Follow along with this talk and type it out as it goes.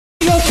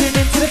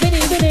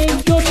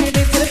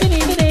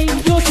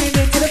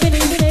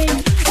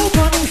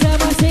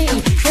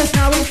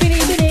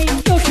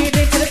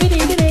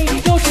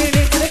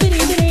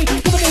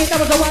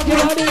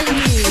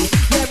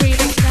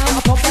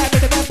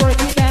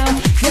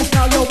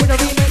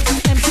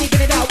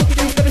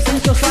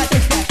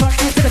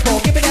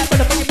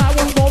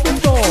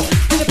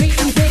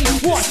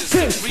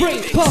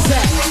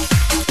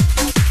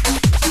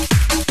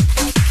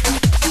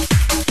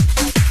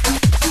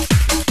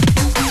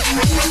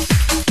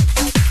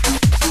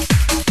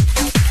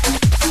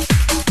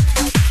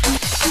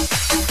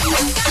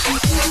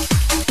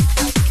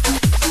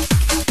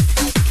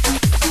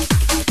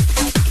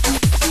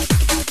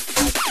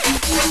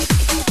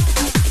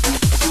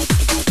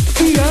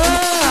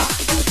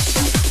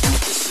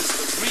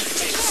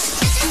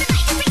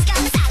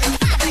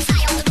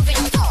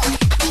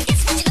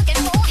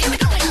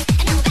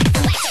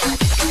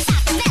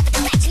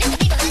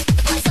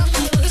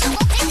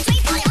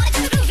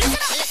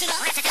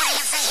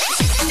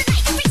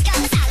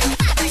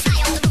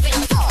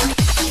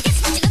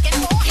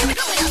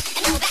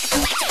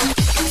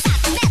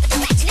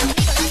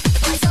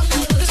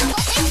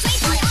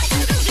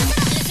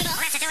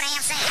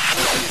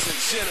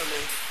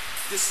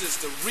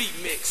the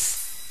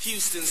remix,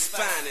 Houston's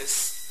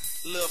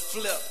finest, Lil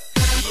Flip.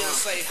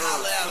 Beyonce,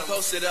 holla at him.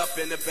 Posted up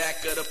in the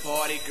back of the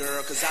party,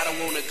 girl, cause I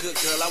don't want a good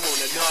girl, I want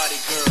a naughty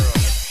girl.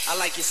 I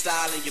like your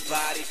style and your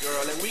body,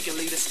 girl, and we can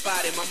leave the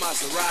spot in my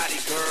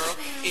Maserati, girl.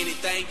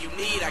 Anything you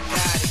need, I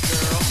got it,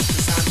 girl,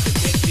 cause I'm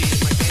connected,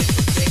 my game's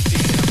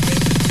protected, I'm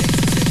ready to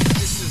Texas.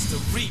 This is the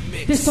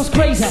remix. This was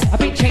crazy, I've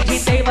been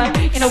changing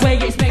daily. In a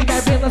way it's made me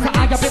realize that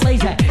I got bit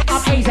lazy.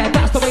 I'm easy,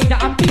 that's the way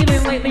that I'm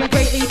feeling lately,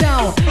 greatly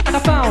down. And I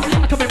found,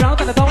 I'm coming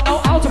round and I don't know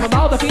how to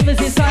allow the feelings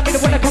inside me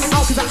when I come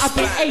out, cause I've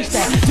been aced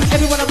to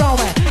everyone around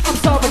me. I'm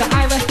sorry that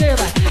I left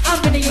early, I'm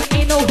really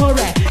in no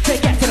hurry to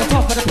get to the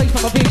top of the place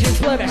where my vision's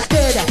blurry.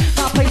 Sturdy,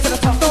 my place at the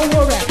top, don't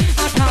worry.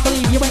 I can't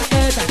believe you ain't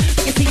heard me,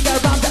 but you see the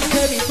around that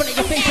curvy in front of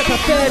your face that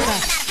preferred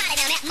me.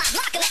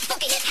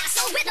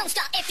 Don't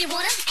stop if you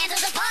wanna enter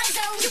the party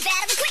zone. You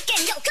better be quick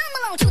and yo, come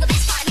along to the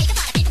best part. Make a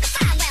party people can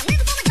find. Well, I'm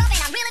living for the job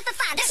and I'm really for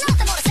fine. There's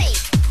nothing more to say.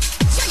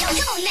 Yo,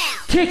 come on now.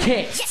 Kick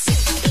it. Yes, you.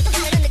 People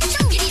got it under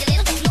control. You need a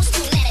little bit of motion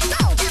to let it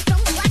go. Down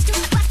from the blocks to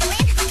across the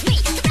land. Like me,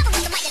 the brother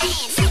with the mic in the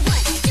hand. Say 1,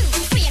 2,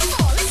 3, and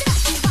 4. Listen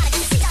up, everybody.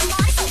 This is our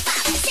party. So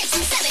 5,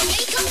 6, 7,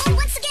 8. Come on,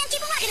 once again,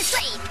 keep on rocking it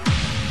straight.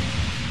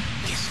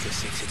 Qu'est-ce que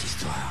c'est que cette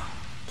histoire?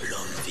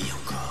 L'homme vit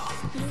encore.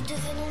 Nous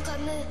devenons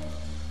comme eux,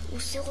 ou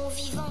serons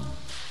vivants.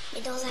 Mais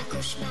dans un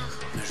cauchemar.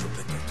 Un jour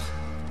peut-être,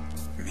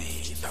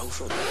 mais pas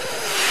aujourd'hui.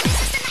 This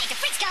is the night the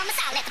freaks come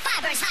aside. Let the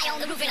fire burn high on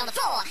the roof and on the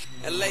floor.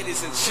 And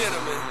ladies and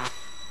gentlemen,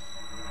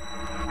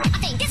 I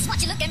think this is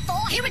what you're looking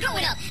for. Here we're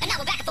growing up, and now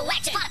we're back for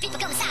action. Party people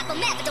come aside for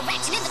mad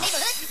direction in the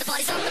neighborhood. The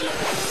party's on the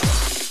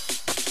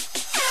move.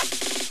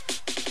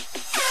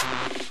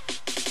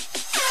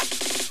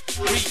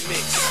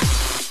 remix.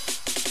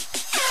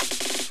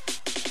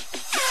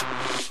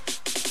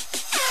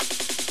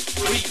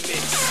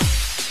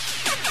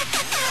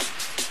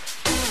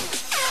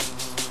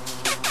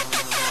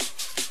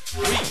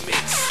 Remix.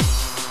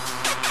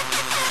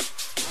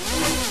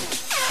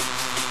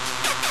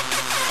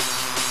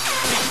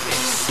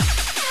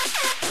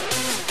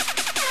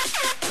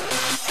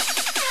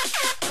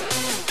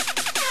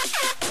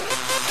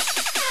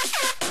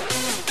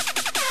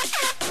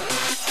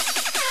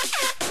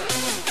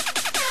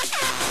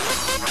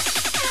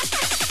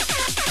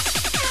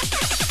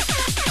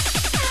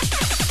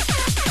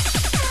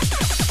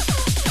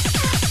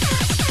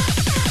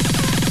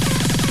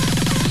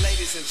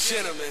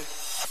 Gentlemen,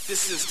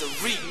 this is the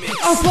remix.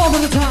 I'll fall all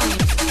the time,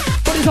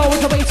 but it's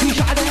always a way to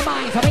shut their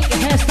minds. I make your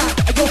hair stand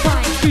and you'll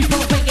find 3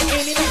 pounds making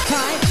any next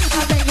time,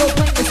 and then you'll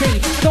plain to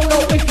see. I don't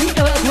know if you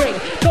agree.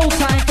 No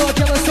time for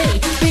jealousy.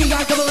 Be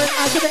argument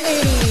as the E.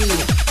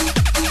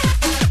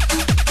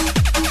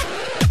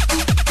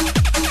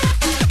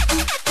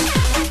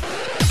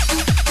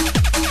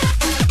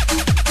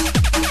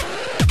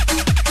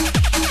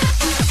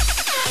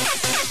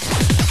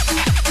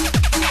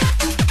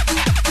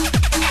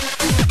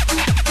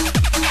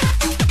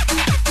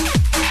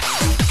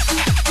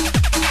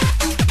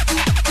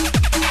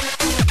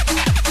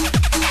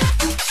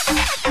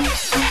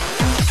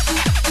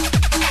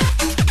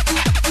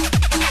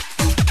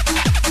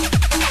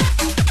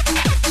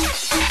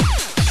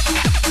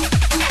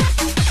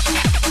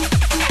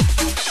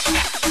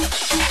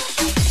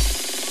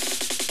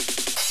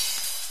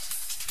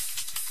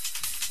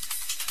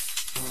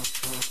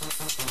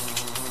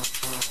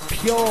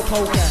 Pure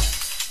polka.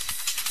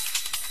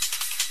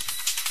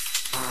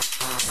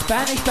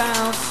 Spanish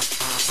bounce.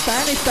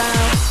 Spanish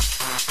bounce.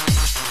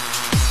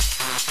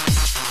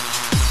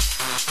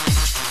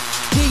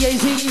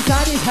 DAZ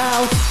inside his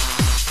house.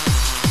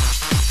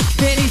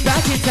 Vinny's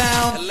back in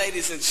town. And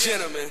ladies and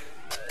gentlemen,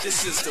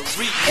 this is the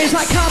remix. It's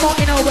like karma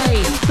in a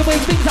way. The way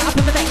things are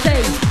happen the next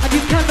day, and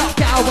you cannot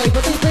get away.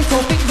 But these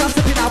little things are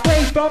slipping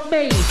away from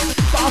me.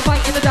 But I'll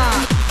fight in the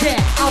dark. Yeah,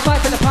 I'll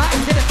fight for the party.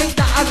 Didn't think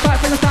that I'd fight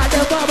for the side.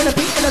 They'll bar with a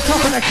beat in the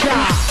top of the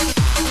chart.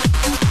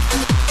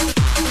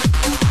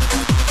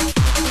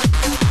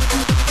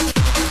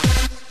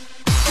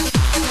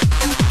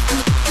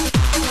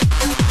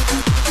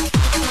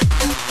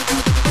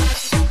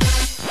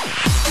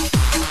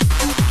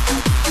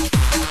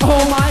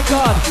 Oh my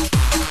God.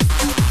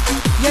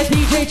 Yeah,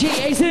 DJ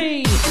GAZ.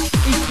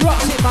 He's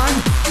dropped it, man.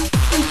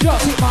 He's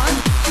dropped it, man.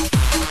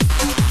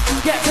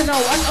 Get to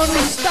know and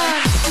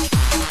understand.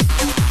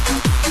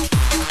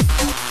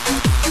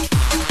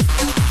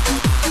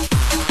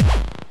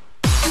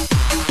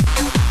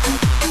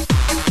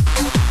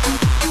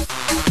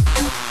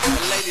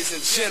 Ladies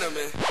and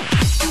gentlemen,